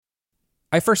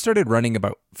I first started running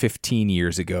about 15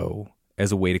 years ago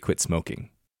as a way to quit smoking.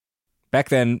 Back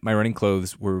then, my running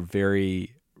clothes were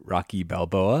very Rocky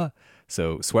Balboa,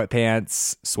 so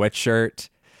sweatpants, sweatshirt.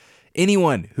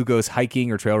 Anyone who goes hiking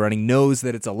or trail running knows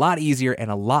that it's a lot easier and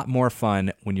a lot more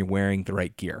fun when you're wearing the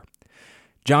right gear.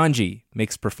 Janji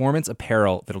makes performance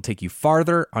apparel that'll take you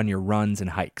farther on your runs and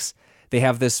hikes. They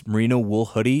have this merino wool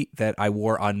hoodie that I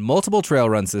wore on multiple trail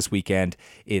runs this weekend.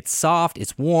 It's soft,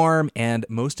 it's warm, and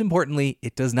most importantly,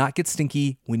 it does not get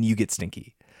stinky when you get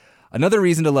stinky. Another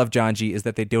reason to love Janji is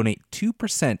that they donate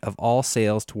 2% of all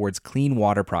sales towards clean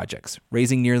water projects,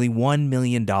 raising nearly $1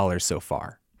 million so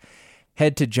far.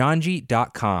 Head to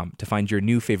janji.com to find your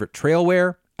new favorite trail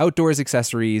wear, outdoors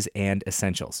accessories, and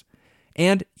essentials.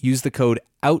 And use the code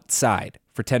OUTSIDE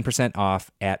for 10%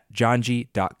 off at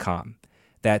janji.com.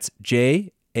 That's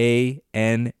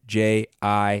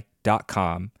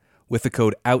JANJI.com with the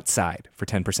code OUTSIDE for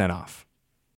 10% off.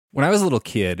 When I was a little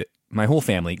kid, my whole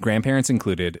family, grandparents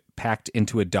included, packed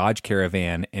into a Dodge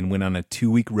Caravan and went on a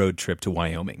 2-week road trip to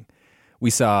Wyoming. We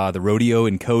saw the rodeo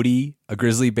in Cody, a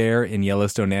grizzly bear in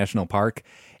Yellowstone National Park,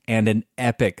 and an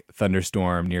epic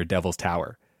thunderstorm near Devil's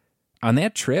Tower. On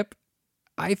that trip,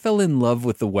 I fell in love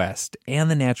with the West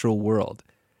and the natural world.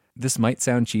 This might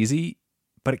sound cheesy,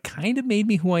 but it kind of made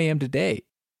me who I am today.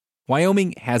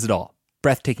 Wyoming has it all.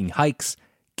 Breathtaking hikes,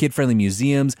 kid-friendly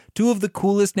museums, 2 of the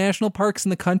coolest national parks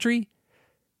in the country.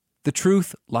 The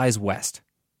truth lies west.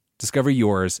 Discover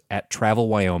yours at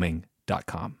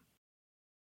travelwyoming.com.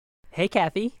 Hey,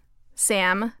 Kathy.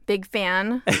 Sam, big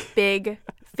fan, big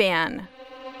fan.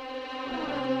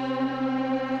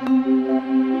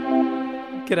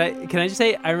 Can I just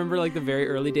say, I remember like the very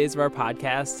early days of our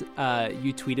podcast,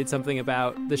 you tweeted something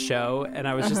about the show, and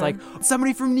I was just like,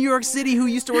 somebody from New York City who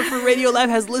used to work for Radiolab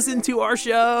has listened to our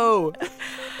show.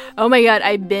 Oh my God,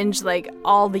 I binged like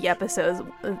all the episodes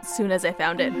as soon as I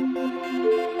found it.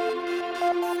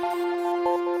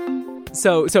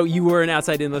 So you were an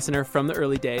outside-in listener from the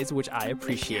early days, which I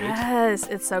appreciate. Yes,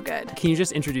 it's so good. Can you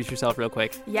just introduce yourself real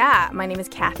quick? Yeah, my name is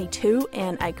Kathy Tu,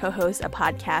 and I co-host a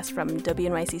podcast from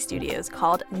WNYC Studios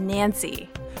called Nancy,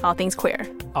 All Things Queer.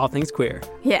 All Things Queer.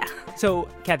 Yeah. So,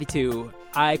 Kathy Tu,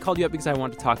 I called you up because I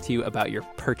want to talk to you about your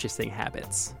purchasing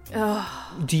habits.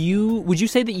 Would you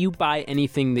say that you buy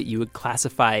anything that you would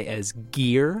classify as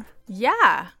gear?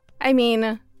 Yeah. I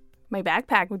mean, my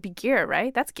backpack would be gear,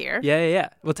 right? That's gear. Yeah.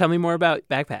 Well, tell me more about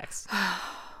backpacks.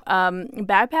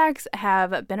 Backpacks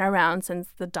have been around since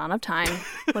the dawn of time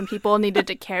when people needed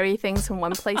to carry things from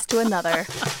one place to another.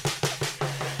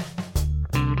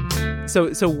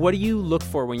 So what do you look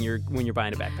for when you're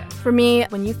buying a backpack? For me,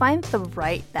 when you find the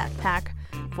right backpack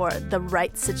for the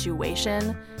right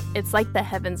situation, it's like the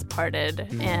heavens parted,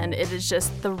 and it is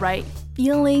just the right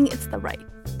feeling. It's the right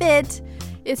fit.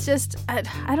 It's just, I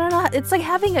don't know. It's like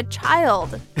having a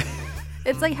child.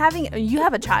 It's like you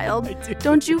have a child. I do.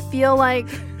 Don't you feel like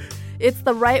it's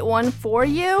the right one for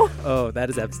you? Oh,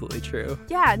 that is absolutely true.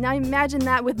 Yeah, now imagine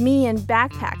that with me and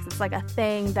backpacks. It's like a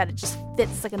thing that it just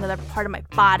fits like another part of my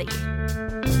body.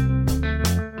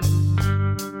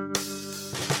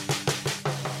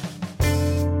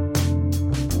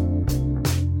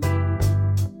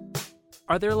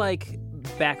 Are there like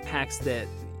backpacks that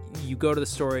you go to the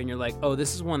store and you're like, oh,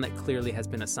 this is one that clearly has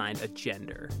been assigned a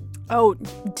gender? Oh,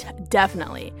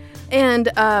 definitely. And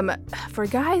for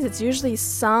guys, it's usually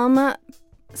some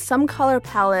color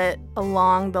palette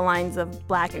along the lines of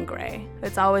black and gray.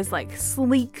 It's always like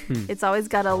sleek. It's always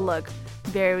got to look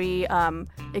very,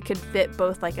 it could fit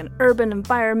both like an urban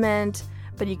environment,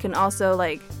 but you can also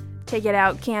like take it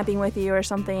out camping with you or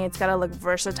something. It's got to look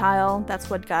versatile. That's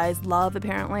what guys love,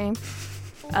 apparently.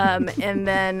 And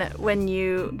then when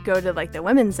you go to like the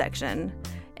women's section,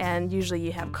 and usually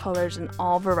you have colors in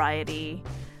all variety,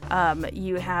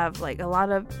 you have like a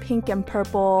lot of pink and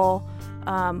purple,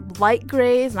 light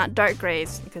grays, not dark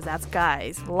grays, because that's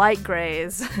guys, light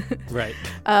grays. Right.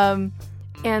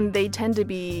 And they tend to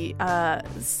be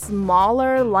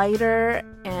smaller, lighter,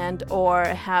 and or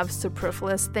have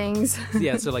superfluous things.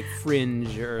 Yeah, so like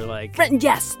fringe or like...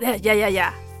 Yes,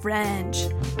 yeah, fringe.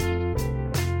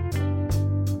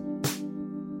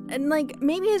 And, like,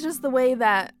 maybe it's just the way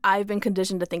that I've been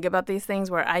conditioned to think about these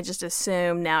things, where I just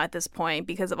assume now at this point,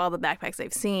 because of all the backpacks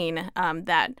I've seen,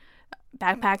 that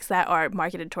backpacks that are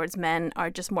marketed towards men are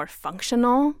just more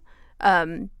functional.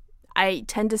 I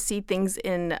tend to see things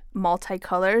in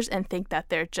multicolors and think that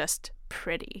they're just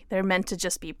pretty. They're meant to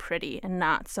just be pretty and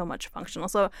not so much functional.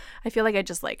 So I feel like I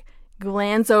just, like,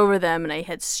 glance over them and I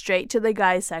head straight to the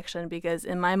guys section, because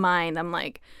in my mind, I'm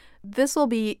like, this will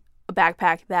be a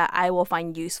backpack that I will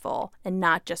find useful and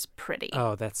not just pretty.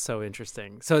 Oh, that's so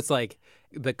interesting. So it's like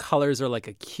the colors are like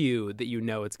a cue that you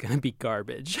know it's going to be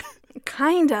garbage.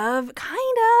 Kind of.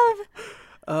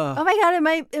 Oh my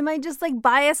God, am I just like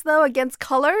biased though against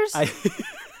colors?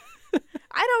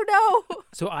 I don't know.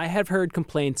 So I have heard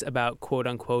complaints about quote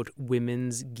unquote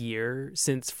women's gear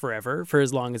since forever, for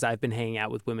as long as I've been hanging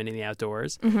out with women in the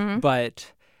outdoors. Mm-hmm.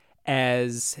 But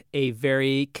as a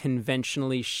very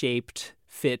conventionally shaped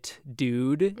fit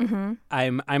dude, Mm-hmm.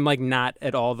 I'm like not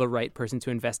at all the right person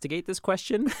to investigate this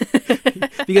question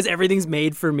because everything's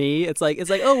made for me. It's like,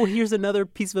 oh, well, here's another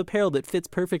piece of apparel that fits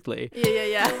perfectly.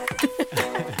 Yeah.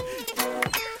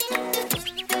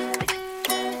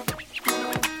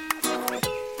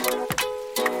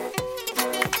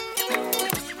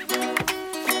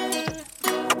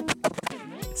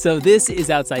 So this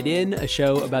is Outside In, a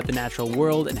show about the natural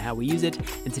world and how we use it.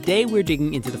 And today we're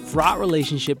digging into the fraught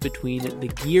relationship between the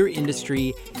gear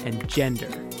industry and gender.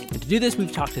 And to do this,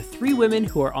 we've talked to 3 women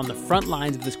who are on the front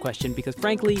lines of this question because,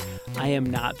 frankly, I am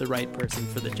not the right person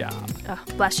for the job. Oh,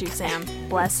 bless you, Sam.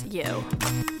 Bless you.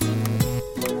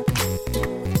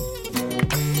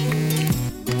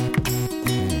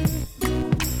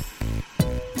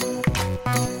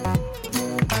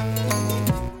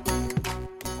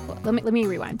 Let me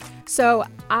rewind. So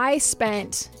I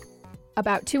spent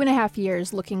about 2.5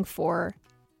 years looking for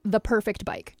the perfect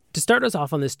bike. To start us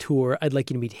off on this tour, I'd like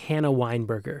you to meet Hannah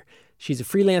Weinberger. She's a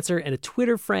freelancer and a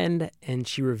Twitter friend, and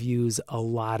she reviews a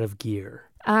lot of gear.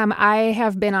 I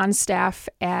have been on staff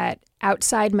at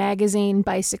Outside Magazine,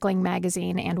 Bicycling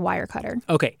Magazine, and Wirecutter.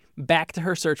 Okay, back to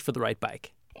her search for the right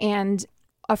bike. And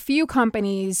a few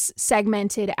companies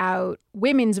segmented out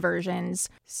women's versions.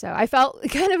 So I felt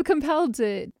kind of compelled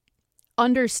to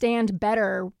understand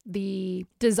better the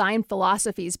design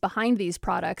philosophies behind these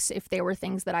products if they were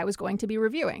things that I was going to be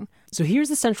reviewing. So here's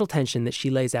the central tension that she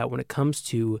lays out when it comes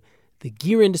to the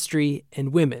gear industry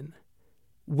and women.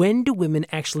 When do women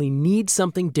actually need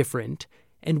something different?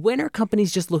 And when are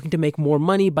companies just looking to make more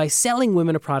money by selling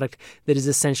women a product that is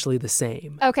essentially the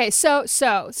same? Okay, so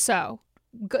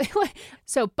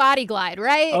Body Glide,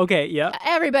 right? Okay, yeah.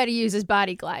 Everybody uses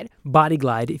Body Glide. Body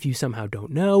Glide, if you somehow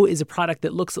don't know, is a product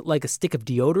that looks like a stick of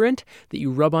deodorant that you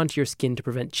rub onto your skin to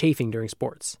prevent chafing during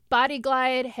sports. Body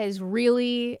Glide has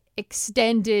really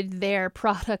extended their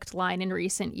product line in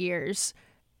recent years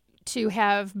to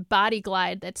have Body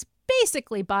Glide that's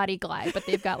basically Body Glide, but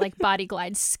they've got like Body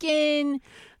Glide skin,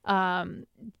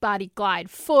 Body Glide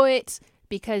foot,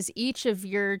 because each of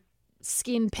your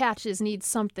skin patches need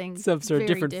something some sort of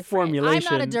different formulation.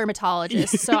 I'm not a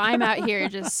dermatologist, so I'm out here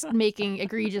just making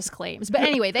egregious claims. But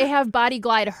anyway, they have Body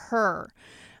Glide Her.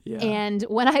 Yeah. And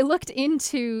when I looked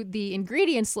into the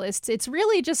ingredients lists, it's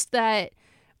really just that,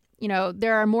 you know,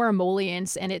 there are more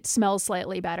emollients and it smells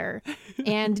slightly better.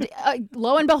 And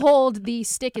lo and behold, the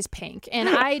stick is pink. And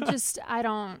I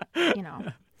don't, you know.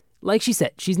 Like she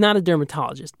said, she's not a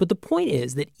dermatologist, but the point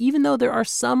is that even though there are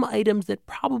some items that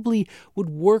probably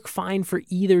would work fine for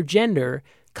either gender,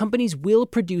 companies will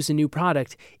produce a new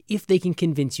product if they can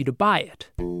convince you to buy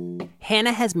it.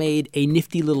 Hannah has made a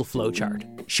nifty little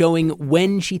flowchart showing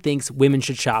when she thinks women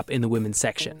should shop in the women's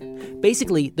section.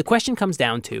 Basically, the question comes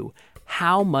down to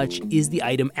how much is the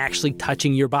item actually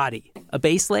touching your body? A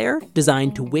base layer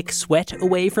designed to wick sweat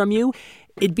away from you?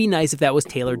 It'd be nice if that was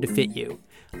tailored to fit you.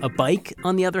 A bike,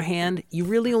 on the other hand, you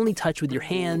really only touch with your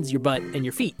hands, your butt, and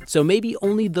your feet. So maybe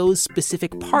only those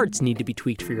specific parts need to be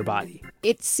tweaked for your body.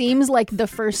 It seems like the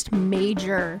first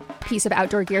major piece of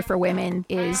outdoor gear for women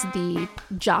is the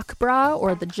jock bra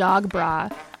or the jog bra.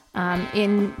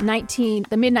 In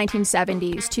the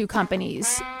mid-1970s, 2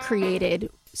 companies created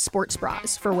sports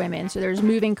bras for women. So there's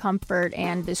Moving Comfort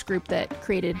and this group that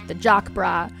created the jock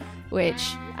bra,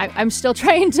 which I'm still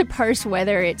trying to parse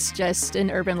whether it's just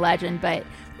an urban legend, but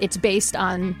it's based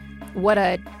on what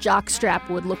a jock strap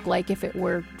would look like if it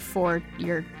were for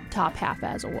your top half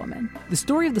as a woman. The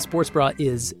story of the sports bra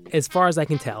is, as far as I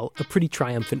can tell, a pretty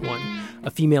triumphant one.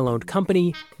 A female-owned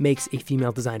company makes a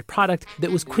female-designed product that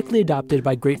was quickly adopted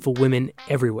by grateful women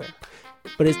everywhere.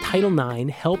 But as Title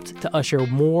IX helped to usher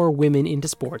more women into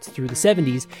sports through the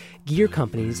 70s, gear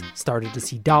companies started to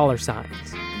see dollar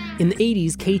signs. In the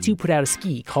 80s, K2 put out a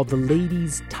ski called the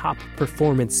Ladies Top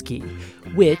Performance Ski,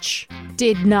 which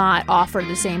did not offer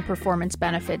the same performance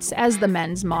benefits as the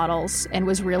men's models and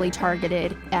was really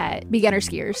targeted at beginner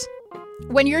skiers.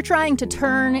 When you're trying to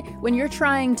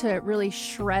really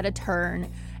shred a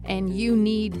turn and you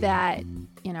need that,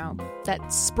 you know,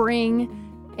 that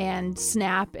spring and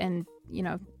snap and, you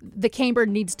know, the camber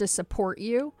needs to support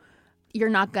you, you're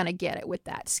not going to get it with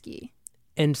that ski.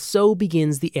 And so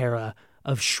begins the era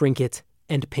of shrink it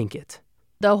and Pink It.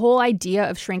 The whole idea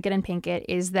of Shrink It and Pink It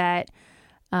is that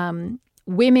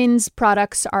women's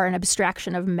products are an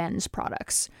abstraction of men's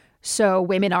products. So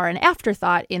women are an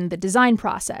afterthought in the design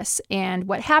process. And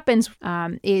what happens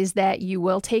is that you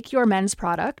will take your men's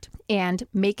product and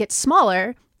make it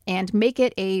smaller and make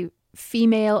it a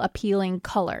female appealing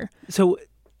color. So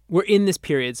we're in this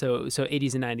period, so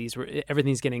 80s and 90s, where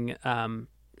everything's getting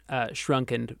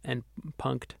shrunk and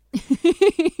punked.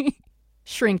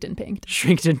 Shrinked and pinked.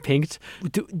 Shrinked and pinked.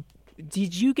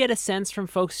 Did you get a sense from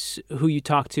folks who you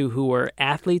talked to who were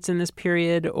athletes in this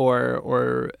period,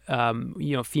 or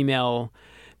female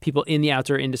people in the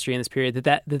outdoor industry in this period,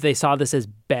 that they saw this as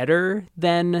better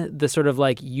than the sort of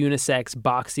like unisex,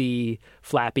 boxy,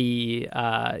 flappy,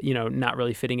 not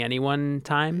really fitting anyone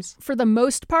times? For the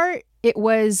most part, it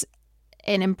was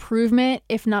an improvement,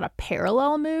 if not a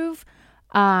parallel move.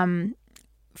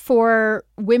 For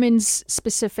women's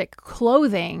specific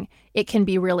clothing, it can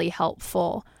be really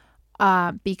helpful.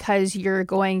 Because you're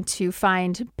going to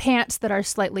find pants that are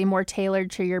slightly more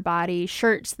tailored to your body,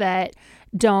 shirts that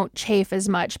don't chafe as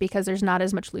much because there's not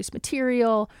as much loose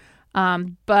material.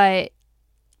 But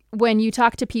when you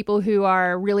talk to people who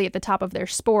are really at the top of their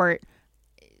sport,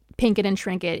 Pink It and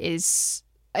Shrink It is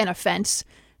an offense.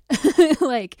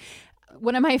 Like,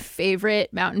 one of my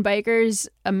favorite mountain bikers,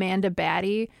 Amanda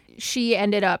Batty, she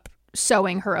ended up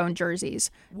sewing her own jerseys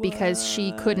because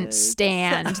she couldn't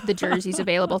stand the jerseys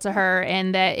available to her,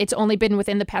 and that it's only been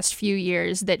within the past few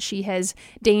years that she has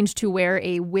deigned to wear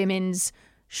a women's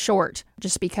short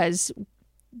just because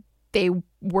they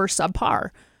were subpar.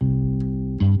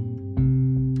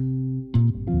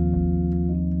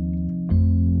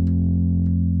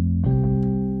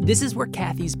 This is where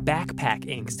Kathy's backpack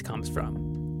angst comes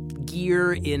from.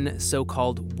 Gear in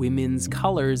so-called women's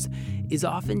colors is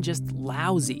often just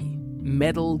lousy.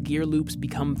 Metal gear loops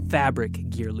become fabric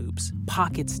gear loops.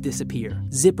 Pockets disappear.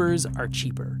 Zippers are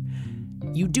cheaper.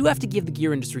 You do have to give the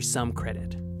gear industry some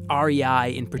credit.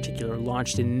 REI, in particular,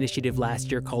 launched an initiative last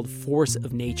year called Force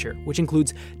of Nature, which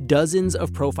includes dozens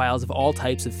of profiles of all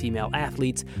types of female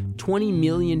athletes, $20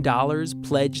 million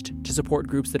pledged to support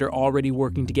groups that are already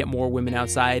working to get more women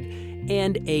outside,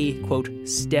 and a, quote,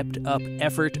 stepped up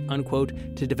effort, unquote,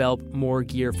 to develop more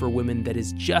gear for women that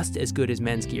is just as good as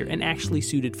men's gear and actually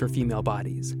suited for female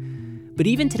bodies. But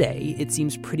even today, it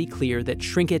seems pretty clear that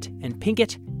Shrink It and Pink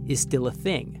It is still a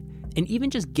thing. And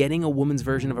even just getting a woman's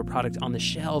version of a product on the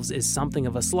shelves is something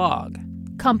of a slog.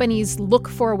 Companies look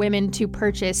for women to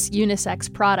purchase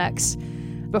unisex products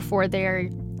before they're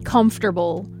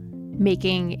comfortable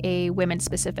making a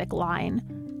women-specific line.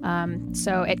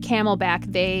 So at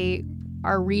Camelback, they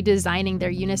are redesigning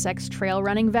their unisex trail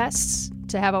running vests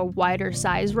to have a wider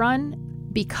size run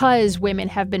because women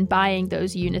have been buying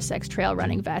those unisex trail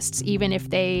running vests. Even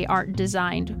if they aren't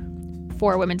designed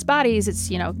for women's bodies, it's,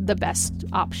 the best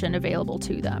option available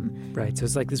to them. Right, so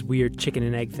it's like this weird chicken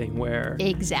and egg thing where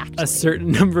exactly a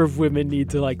certain number of women need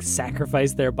to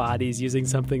sacrifice their bodies using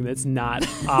something that's not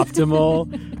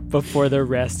optimal before the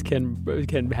rest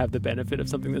can have the benefit of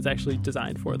something that's actually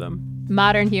designed for them.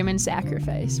 Modern human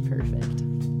sacrifice. Perfect.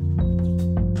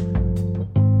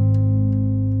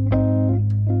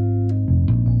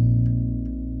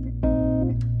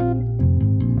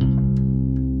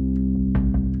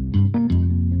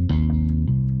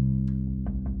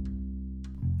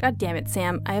 God damn it,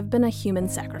 Sam. I have been a human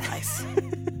sacrifice.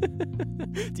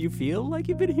 Do you feel like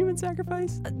you've been a human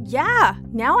sacrifice? Yeah,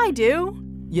 now I do.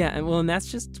 Yeah, and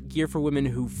that's just gear for women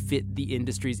who fit the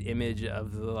industry's image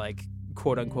of the,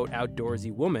 quote-unquote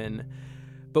outdoorsy woman.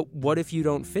 But what if you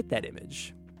don't fit that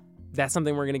image? That's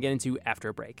something we're going to get into after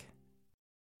a break.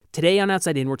 Today on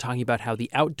Outside In, we're talking about how the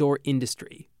outdoor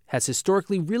industry has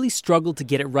historically really struggled to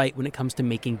get it right when it comes to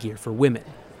making gear for women.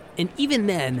 And even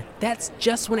then, that's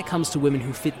just when it comes to women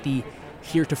who fit the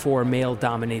heretofore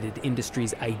male-dominated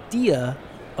industry's idea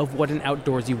of what an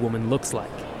outdoorsy woman looks like.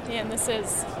 Dan, this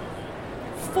is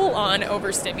full-on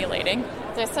overstimulating.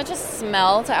 There's such a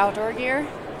smell to outdoor gear.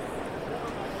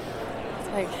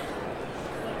 It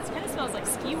kind of smells like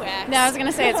ski wax. No, I was going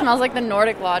to say it smells like the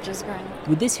Nordic Lodges grind.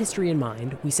 With this history in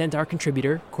mind, we sent our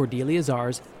contributor, Cordelia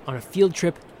Zars, on a field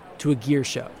trip to a gear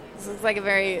show. This looks like a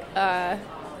very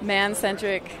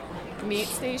man-centric meat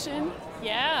station.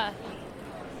 Yeah.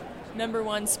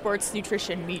 #1 sports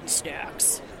nutrition meat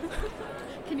snacks.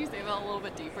 Can you say that a little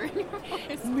bit deeper in your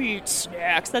voice? Meat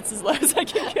snacks. That's as low as I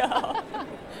can go.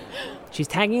 She's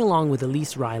tagging along with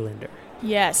Elise Rylander.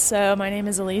 Yes, so my name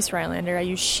is Elise Rylander. I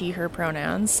use she, her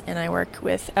pronouns, and I work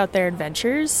with Out There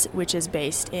Adventures, which is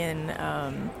based in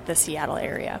the Seattle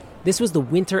area. This was the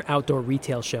Winter Outdoor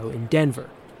Retail Show in Denver,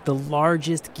 the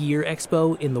largest gear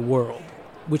expo in the world.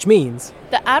 which means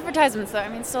The advertisements, though, I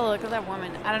mean, still look at that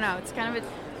woman. I don't know. It's kind of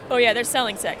Oh yeah, they're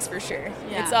selling sex for sure.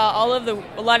 Yeah. It's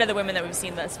a lot of the women that we've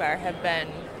seen thus far have been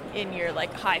in your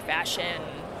like high fashion,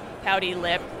 pouty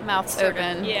lip, mouths sort of-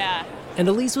 open. yeah. and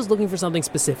Elise was looking for something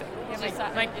specific.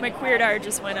 My queer dart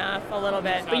just went off a little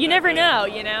bit, but you never know,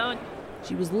 you know.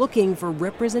 She was looking for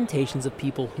representations of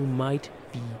people who might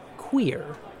be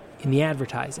queer in the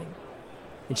advertising,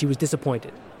 and she was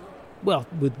disappointed. Well,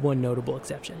 with one notable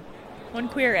exception. One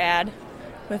queer ad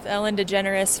with Ellen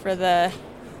DeGeneres for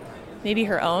maybe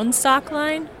her own sock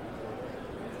line.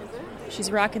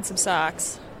 She's rocking some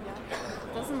socks.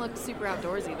 Doesn't look super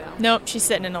outdoorsy, though. Nope, she's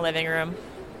sitting in a living room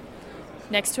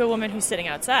next to a woman who's sitting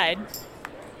outside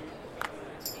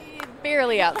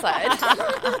Barely outside.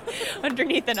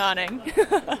 underneath an awning.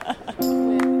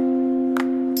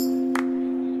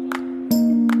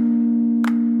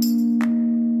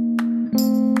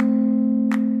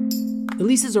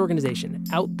 Elise's organization,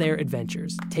 Out There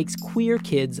Adventures, takes queer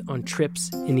kids on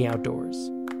trips in the outdoors.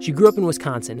 She grew up in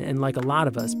Wisconsin, and like a lot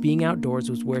of us, being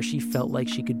outdoors was where she felt like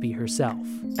she could be herself.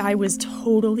 I was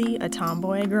totally a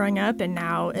tomboy growing up, and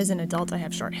now as an adult I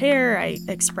have short hair. I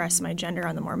express my gender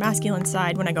on the more masculine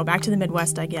side. When I go back to the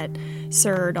Midwest, I get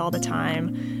sirred all the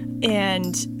time.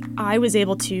 And I was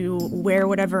able to wear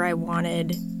whatever I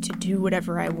wanted, to do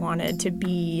whatever I wanted, to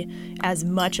be as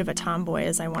much of a tomboy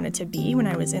as I wanted to be when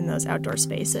I was in those outdoor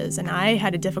spaces. And I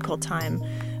had a difficult time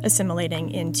assimilating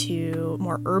into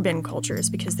more urban cultures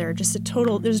because there's a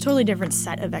totally different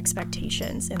set of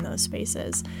expectations in those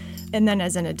spaces. And then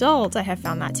as an adult, I have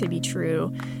found that to be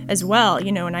true as well.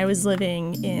 You know, when I was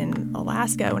living in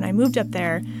Alaska, when I moved up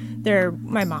there,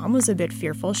 my mom was a bit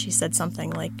fearful. She said something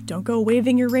like, "Don't go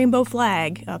waving your rainbow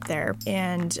flag up there."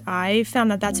 And I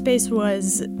found that space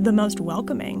was the most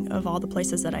welcoming of all the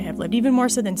places that I have lived, even more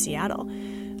so than Seattle,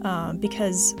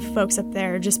 because folks up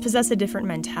there just possess a different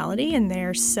mentality, and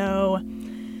they're just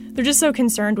so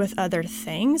concerned with other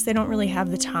things. They don't really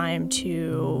have the time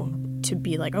to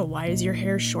be like, "Oh, why is your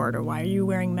hair short?" or "Why are you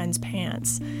wearing men's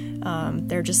pants?"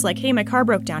 They're just like, "Hey, my car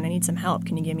broke down. I need some help.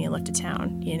 Can you give me a lift to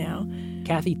town?" You know?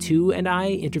 Kathy, too, and I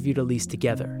interviewed Elise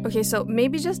together. Okay, so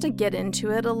maybe just to get into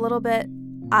it a little bit,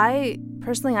 I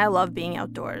love being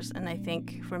outdoors, and I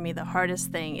think for me the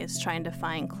hardest thing is trying to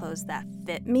find clothes that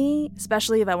fit me,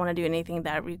 especially if I want to do anything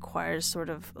that requires sort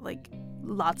of like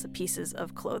lots of pieces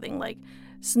of clothing. Like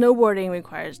snowboarding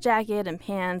requires jacket and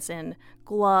pants and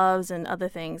gloves and other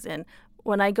things, and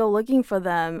when I go looking for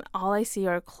them, all I see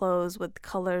are clothes with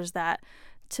colors that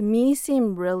to me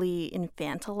seem really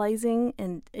infantilizing,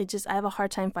 and I have a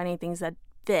hard time finding things that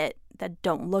fit that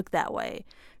don't look that way,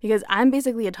 because I'm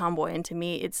basically a tomboy, and to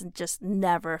me it's just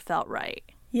never felt right.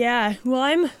 Yeah, well,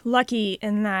 I'm lucky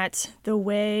in that the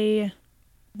way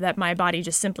that my body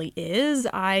just simply is,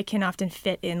 I can often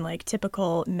fit in like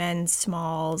typical men's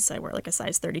smalls. I wear like a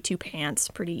size 32 pants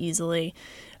pretty easily.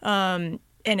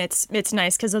 And it's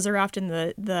nice because those are often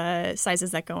the sizes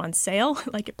that go on sale,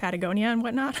 like at Patagonia and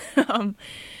whatnot.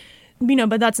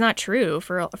 But that's not true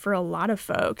for a lot of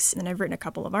folks. And I've written a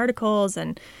couple of articles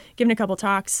and given a couple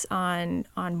talks on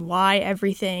why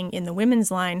everything in the women's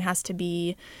line has to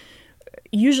be.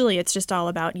 Usually it's just all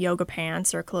about yoga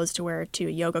pants or clothes to wear to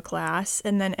a yoga class,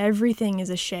 and then everything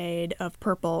is a shade of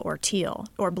purple or teal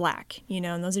or black.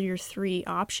 And those are your three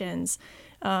options.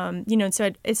 And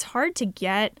so it's hard to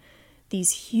get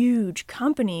these huge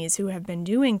companies who have been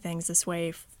doing things this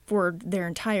way for their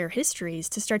entire histories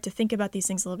to start to think about these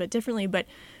things a little bit differently. But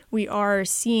we are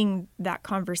seeing that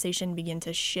conversation begin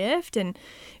to shift. And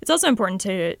it's also important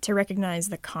to recognize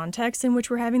the context in which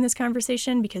we're having this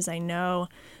conversation, because I know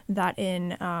that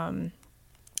in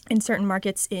certain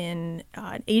markets in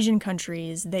Asian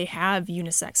countries, they have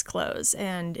unisex clothes,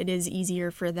 and it is easier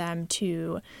for them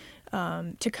to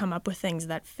come up with things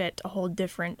that fit a whole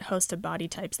different host of body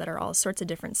types that are all sorts of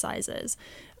different sizes.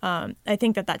 I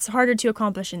think that's harder to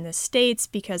accomplish in the States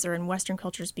or in Western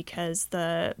cultures, because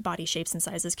the body shapes and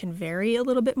sizes can vary a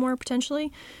little bit more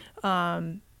potentially.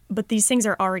 But these things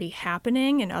are already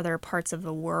happening in other parts of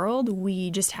the world.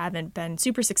 We just haven't been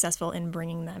super successful in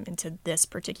bringing them into this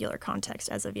particular context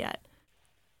as of yet.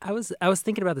 I was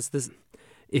thinking about this.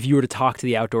 If you were to talk to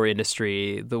the outdoor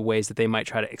industry, the ways that they might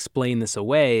try to explain this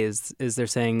away is they're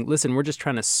saying, listen, we're just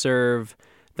trying to serve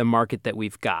the market that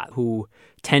we've got, who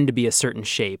tend to be a certain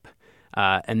shape,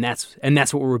 and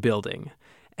that's what we're building.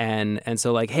 And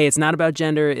so like, hey, it's not about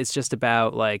gender, it's just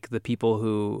about like the people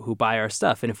who buy our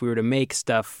stuff. And if we were to make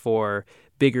stuff for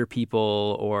bigger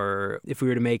people, or if we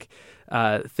were to make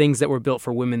things that were built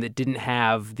for women that didn't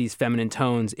have these feminine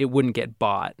tones, it wouldn't get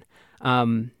bought.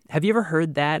 Have you ever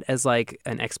heard that as like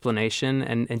an explanation,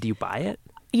 and do you buy it?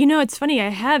 It's funny. I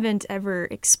haven't ever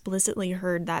explicitly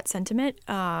heard that sentiment.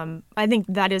 I think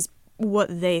that is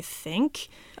what they think.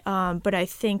 But I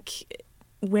think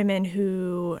women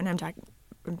who, and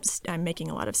I'm making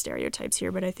a lot of stereotypes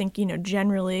here, but I think,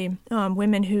 generally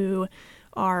women who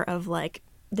are of like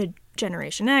the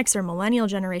Generation X or millennial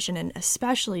generation, and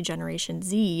especially Generation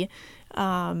Z,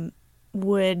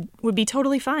 would be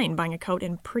totally fine buying a coat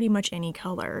in pretty much any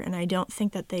color. And I don't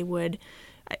think that they would.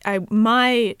 I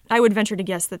would venture to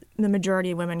guess that the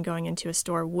majority of women going into a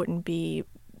store wouldn't be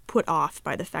put off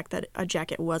by the fact that a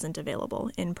jacket wasn't available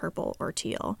in purple or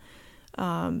teal.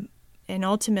 And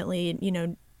ultimately,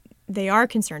 they are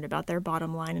concerned about their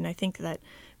bottom line, and I think that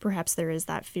perhaps there is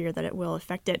that fear that it will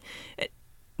affect it.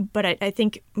 But I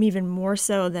think even more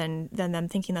so than them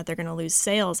thinking that they're going to lose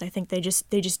sales, I think they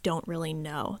just don't really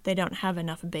know. They don't have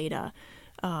enough beta,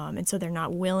 and so they're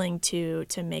not willing to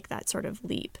make that sort of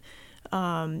leap.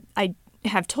 I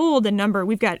have told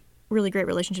we've got really great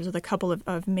relationships with a couple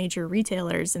of major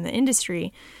retailers in the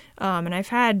industry, and I've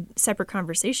had separate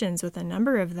conversations with a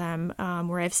number of them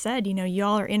where I've said,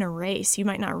 y'all are in a race. You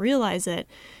might not realize it,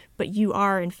 but you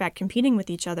are, in fact, competing with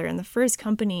each other. And the first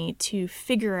company to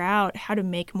figure out how to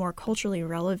make more culturally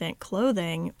relevant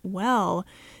clothing well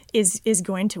is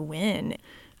going to win.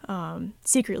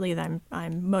 Secretly,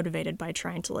 I'm motivated by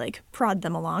trying to prod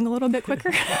them along a little bit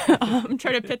quicker,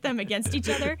 try to pit them against each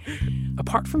other.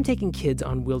 Apart from taking kids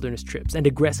on wilderness trips and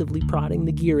aggressively prodding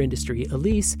the gear industry,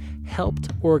 Elise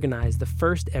helped organize the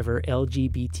first ever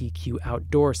LGBTQ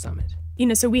outdoor summit.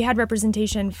 So we had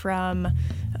representation from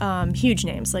huge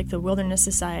names like the Wilderness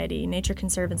Society, Nature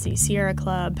Conservancy, Sierra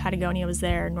Club, Patagonia was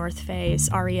there, North Face,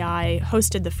 REI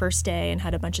hosted the first day and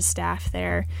had a bunch of staff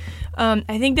there.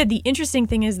 I think that the interesting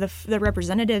thing is the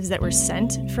representatives that were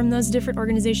sent from those different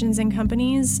organizations and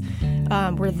companies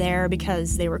were there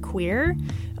because they were queer.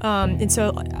 And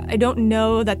so I don't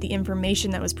know that the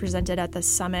information that was presented at the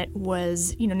summit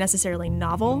was, necessarily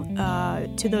novel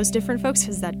to those different folks,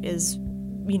 because that is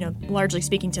largely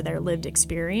speaking to their lived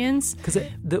experience. Because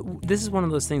this is one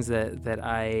of those things that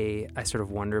I sort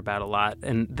of wonder about a lot,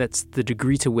 and that's the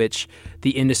degree to which the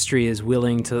industry is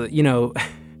willing to,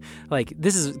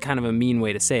 this is kind of a mean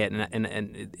way to say it,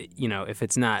 and if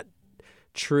it's not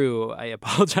true, I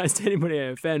apologize to anybody I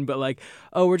offend, but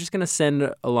we're just going to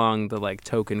send along the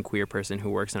token queer person who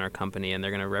works in our company, and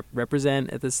they're going to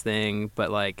represent at this thing,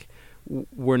 but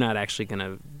we're not actually going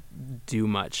to do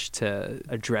much to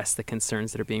address the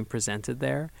concerns that are being presented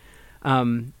there.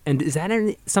 And is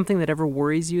that something that ever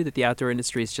worries you, that the outdoor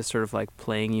industry is just sort of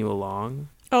playing you along?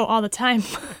 Oh, all the time.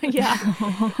 Yeah.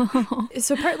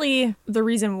 So partly the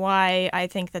reason why I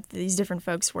think that these different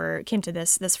folks came to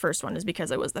this first one is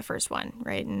because it was the first one,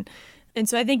 right? And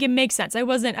so I think it makes sense. I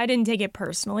didn't take it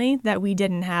personally that we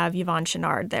didn't have Yvon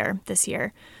Chouinard there this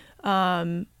year.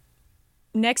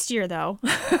 Next year, though,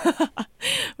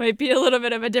 might be a little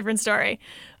bit of a different story.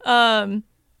 And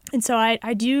so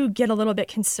I do get a little bit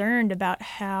concerned about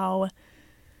how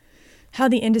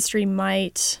the industry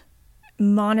might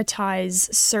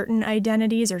monetize certain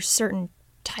identities or certain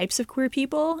types of queer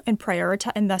people and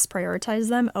thus prioritize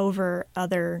them over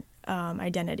other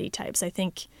identity types. I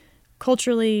think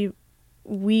culturally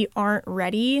we aren't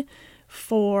ready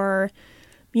for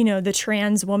the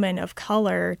trans woman of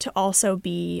color to also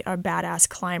be a badass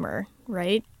climber,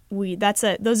 right? That's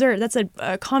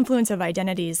a confluence of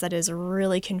identities that is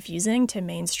really confusing to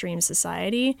mainstream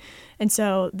society. And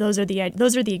so those are the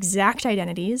exact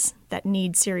identities that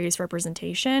need serious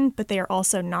representation, but they are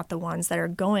also not the ones that are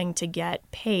going to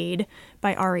get paid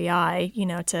by REI,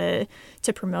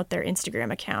 to promote their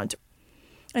Instagram account.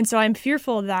 And so I'm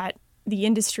fearful that the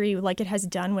industry, like it has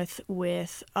done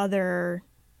with other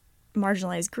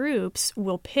marginalized groups,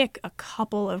 will pick a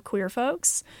couple of queer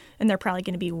folks, and they're probably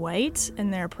going to be white,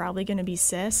 and they're probably going to be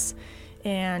cis,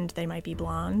 and they might be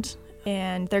blonde,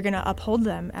 and they're going to uphold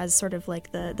them as sort of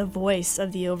the voice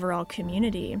of the overall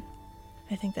community.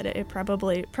 I think that it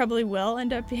probably will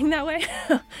end up being that way.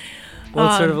 Well,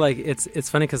 it's sort of it's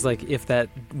funny because if that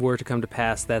were to come to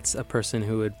pass, that's a person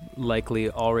who would likely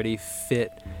already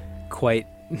fit quite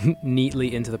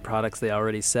neatly into the products they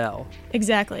already sell.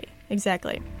 Exactly.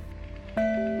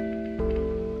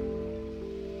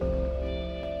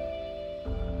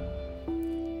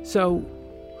 So,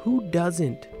 who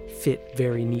doesn't fit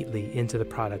very neatly into the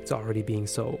products already being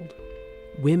sold?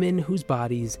 Women whose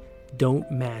bodies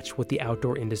don't match what the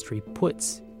outdoor industry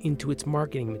puts into its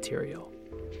marketing material.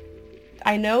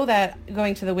 I know that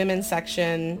going to the women's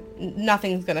section,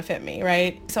 nothing's going to fit me,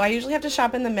 right? So I usually have to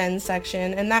shop in the men's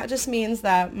section, and that just means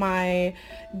that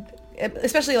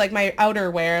especially like my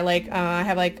outerwear, like I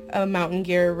have like a Mountain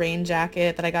Gear rain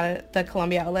jacket that I got at the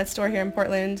Columbia Outlet store here in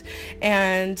Portland,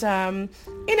 and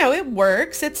you know, it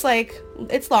works. It's like,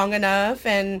 it's long enough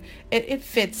and it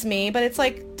fits me, but it's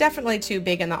like definitely too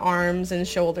big in the arms and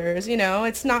shoulders, you know,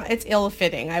 it's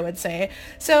ill-fitting, I would say.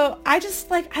 So I just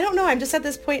like, I don't know, I'm just at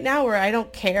this point now where I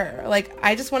don't care. Like,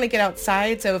 I just want to get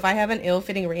outside. So if I have an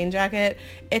ill-fitting rain jacket,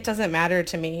 it doesn't matter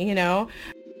to me, you know?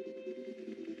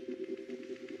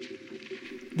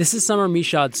 This is Summer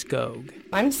Michaud-Skog.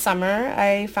 I'm Summer.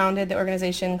 I founded the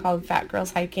organization called Fat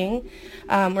Girls Hiking.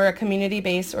 We're a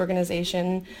community-based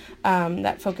organization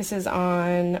that focuses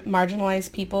on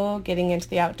marginalized people getting into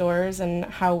the outdoors and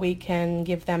how we can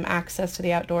give them access to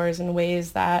the outdoors in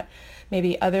ways that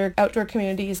maybe other outdoor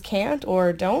communities can't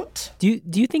or don't. Do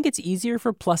you think it's easier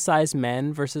for plus-size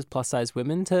men versus plus-size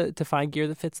women to find gear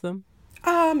that fits them?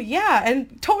 Yeah,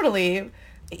 and totally.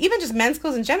 Even just men's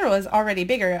clothes in general is already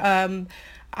bigger.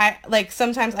 I like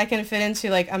sometimes I can fit into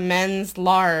like a men's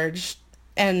large,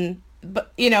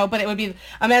 but it would be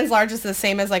a men's large is the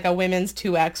same as like a women's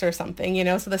 2X or something, you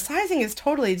know, so the sizing is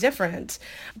totally different.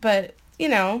 But you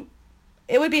know,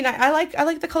 it would be nice. I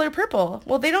like the color purple.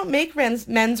 Well, they don't make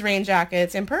men's rain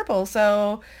jackets in purple,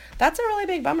 so that's a really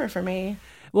big bummer for me.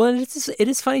 Well, and it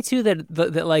is funny too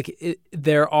that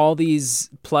there are all these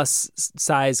plus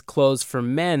size clothes for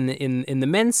men in the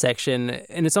men's section,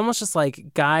 and it's almost just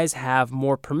like guys have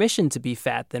more permission to be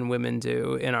fat than women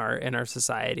do in our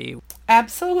society.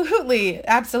 Absolutely,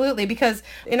 because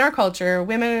in our culture,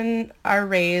 women are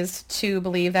raised to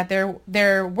believe that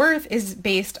their worth is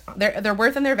based their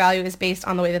worth and their value is based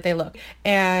on the way that they look,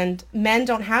 and men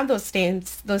don't have those same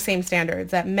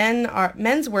standards. That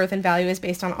men's worth and value is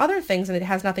based on other things, and it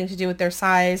has nothing to do with their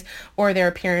size or their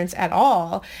appearance at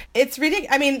all. It's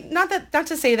ridiculous. I mean, not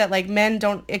to say that like men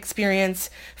don't experience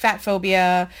fat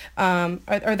phobia,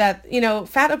 or that, you know,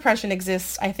 fat oppression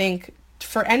exists, I think,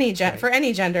 for any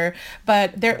gender,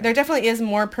 but there definitely is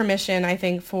more permission, I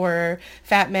think, for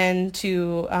fat men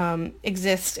to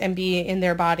exist and be in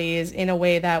their bodies in a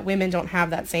way that women don't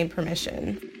have that same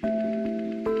permission.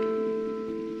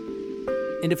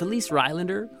 And if Elise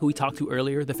Rylander, who we talked to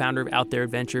earlier, the founder of Out There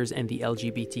Adventures and the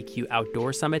LGBTQ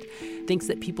Outdoor Summit, thinks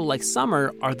that people like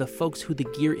Summer are the folks who the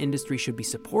gear industry should be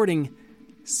supporting,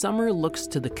 Summer looks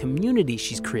to the community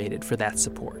she's created for that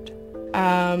support.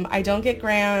 I don't get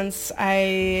grants.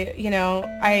 I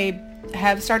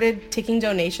have started taking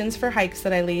donations for hikes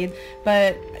that I lead,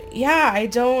 but yeah,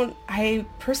 I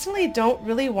personally don't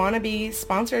really want to be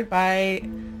sponsored by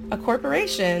a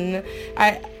corporation.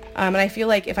 And I feel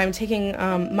like if I'm taking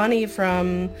money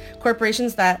from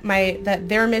corporations that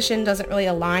their mission doesn't really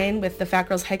align with the Fat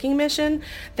Girls Hiking mission,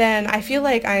 then I feel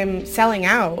like I'm selling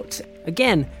out.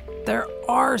 Again, there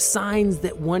are signs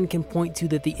that one can point to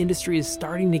that the industry is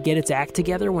starting to get its act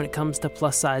together when it comes to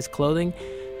plus-size clothing.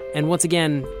 And once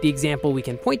again, the example we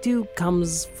can point to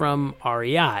comes from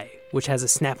REI, which has a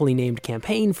snappily named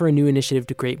campaign for a new initiative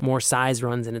to create more size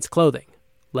runs in its clothing.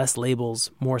 Less labels,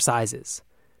 more sizes.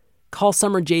 Call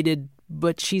Summer jaded,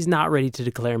 but she's not ready to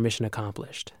declare mission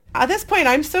accomplished. At this point,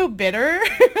 I'm so bitter.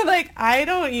 Like, I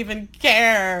don't even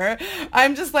care.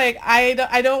 I'm just like,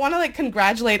 I don't want to like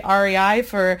congratulate REI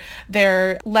for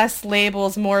their less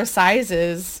labels, more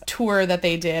sizes tour that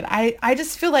they did. I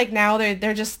just feel like now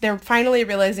they're finally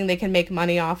realizing they can make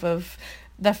money off of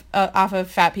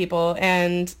fat people,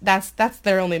 and that's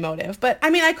their only motive. But I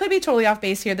mean, I could be totally off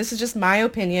base here. This is just my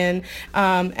opinion,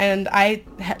 and I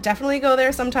definitely go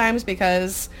there sometimes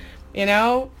because, you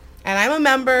know, and I'm a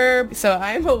member, so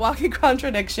I'm a walking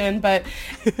contradiction, but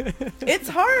it's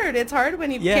hard. It's hard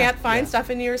when you can't find stuff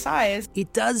in your size.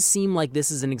 It does seem like this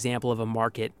is an example of a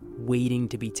market waiting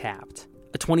to be tapped.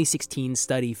 A 2016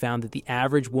 study found that the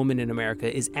average woman in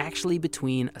America is actually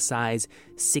between a size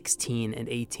 16 and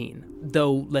 18.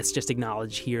 Though, let's just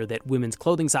acknowledge here that women's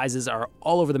clothing sizes are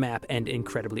all over the map and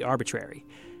incredibly arbitrary.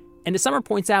 And as Summer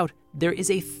points out, there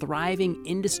is a thriving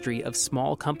industry of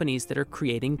small companies that are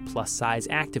creating plus-size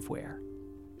activewear.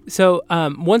 So,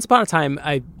 once upon a time,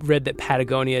 I read that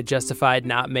Patagonia justified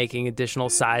not making additional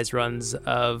size runs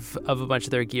of a bunch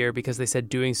of their gear because they said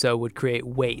doing so would create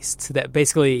waste. That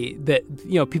basically,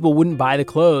 people wouldn't buy the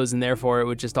clothes and therefore it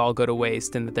would just all go to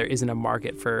waste, and that there isn't a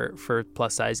market for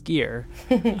plus-size gear.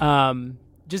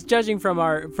 Just judging from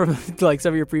like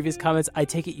some of your previous comments, I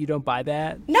take it you don't buy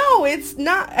that? No, it's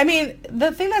not. I mean,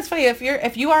 the thing that's funny,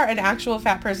 if you are an actual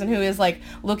fat person who is like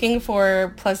looking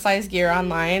for plus size gear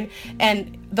online,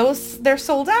 and they're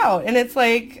sold out, and it's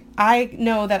like, I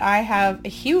know that I have a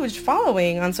huge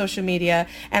following on social media,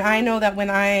 and I know that when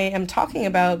I am talking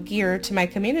about gear to my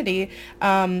community,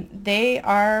 they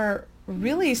are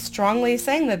really strongly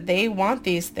saying that they want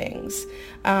these things.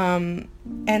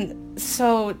 And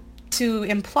so to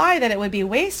imply that it would be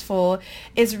wasteful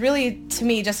is really, to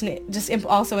me, just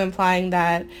also implying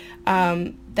that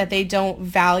that they don't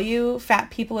value fat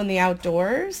people in the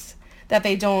outdoors, that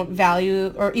they don't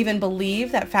value or even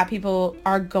believe that fat people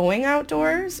are going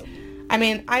outdoors. I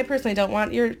mean, I personally don't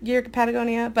want your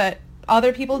Patagonia, but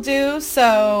other people do.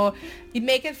 So you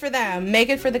make it for them, make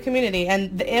it for the community,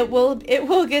 and it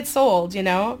will get sold, you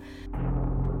know?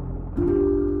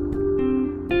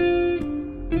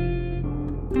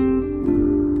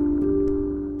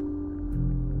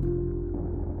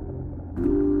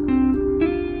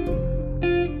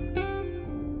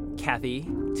 Kathy,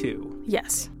 too.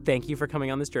 Yes, Thank you for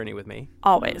coming on this journey with me.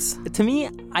 always. To me,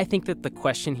 I think that the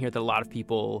question here that a lot of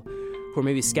people who are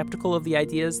maybe skeptical of the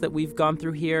ideas that we've gone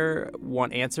through here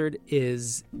want answered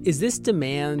is this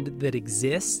demand that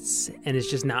exists and is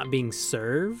just not being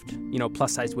served? You know,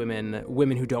 plus-sized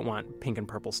women who don't want pink and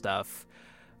purple stuff.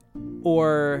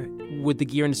 Or would the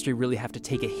gear industry really have to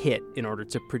take a hit in order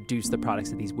to produce the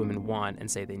products that these women want and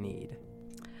say they need?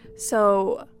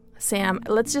 So, Sam,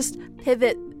 let's just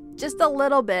pivot just a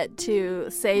little bit to,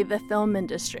 say, the film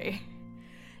industry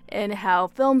and how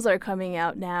films are coming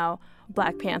out now.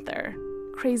 Black Panther,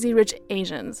 Crazy Rich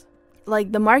Asians.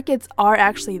 Like, the markets are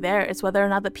actually there. It's whether or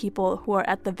not the people who are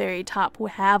at the very top, who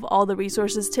have all the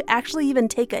resources to actually even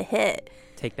take a hit.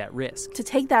 Take that risk. To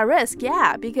take that risk,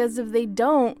 yeah. Because if they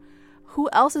don't, who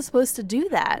else is supposed to do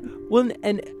that? Well,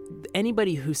 and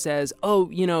anybody who says, oh,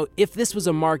 you know, if this was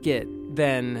a market,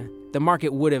 then the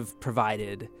market would have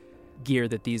provided gear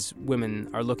that these women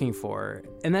are looking for.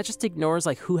 And that just ignores,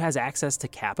 like, who has access to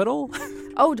capital.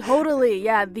 Oh, totally.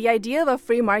 Yeah. The idea of a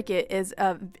free market is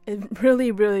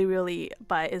really, really, really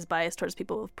biased towards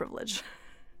people with privilege.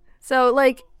 So,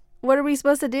 like, what are we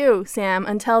supposed to do, Sam,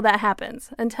 until that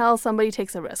happens? Until somebody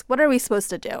takes a risk? What are we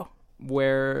supposed to do?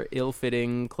 Wear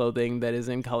ill-fitting clothing that is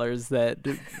in colors that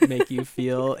make you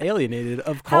feel alienated,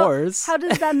 of course. How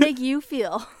does that make you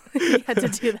feel? You had to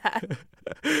do that.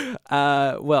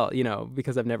 Well, you know,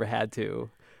 because I've never had to.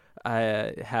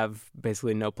 I have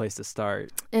basically no place to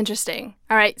start. Interesting.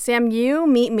 All right, Sam, you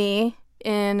meet me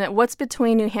in what's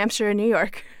between New Hampshire and New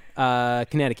York?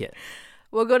 Connecticut.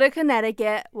 We'll go to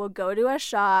Connecticut. We'll go to a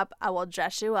shop. I will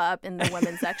dress you up in the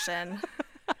women's section.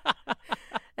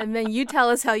 And then you tell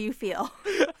us how you feel.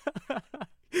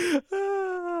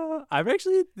 I'm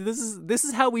actually, this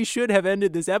is how we should have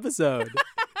ended this episode.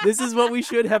 This is what we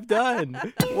should have done.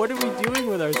 What are we doing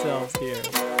with ourselves here?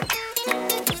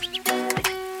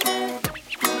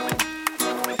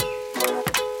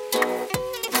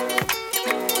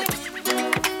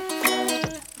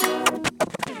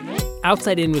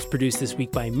 Outside In was produced this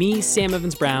week by me, Sam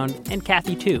Evans-Brown, and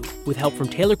Kathy too, with help from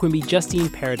Taylor Quimby, Justine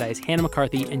Paradise, Hannah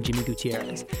McCarthy, and Jimmy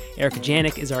Gutierrez. Erica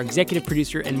Janik is our executive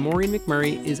producer, and Maureen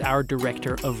McMurray is our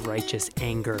director of Righteous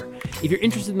Anger. If you're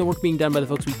interested in the work being done by the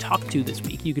folks we talked to this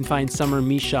week, you can find Summer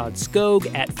Mishad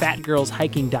Skog at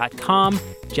fatgirlshiking.com.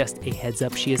 Just a heads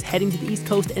up, she is heading to the East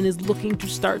Coast and is looking to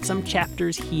start some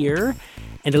chapters here.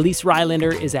 And Elise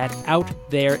Rylander is at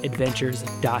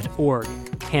OutThereAdventures.org.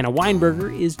 Hannah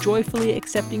Weinberger is joyfully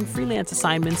accepting freelance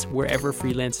assignments wherever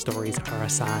freelance stories are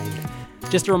assigned.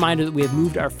 Just a reminder that we have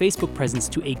moved our Facebook presence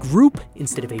to a group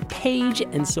instead of a page,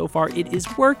 and so far it is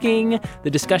working.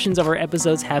 The discussions of our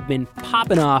episodes have been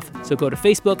popping off, so go to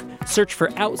Facebook, search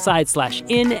for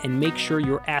outside/in, and make sure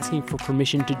you're asking for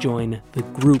permission to join the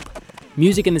group.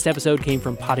 Music in this episode came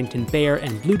from Poddington Bear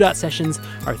and Blue Dot Sessions.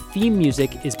 Our theme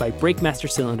music is by Breakmaster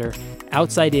Cylinder.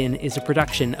 Outside In is a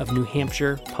production of New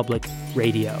Hampshire Public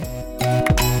Radio.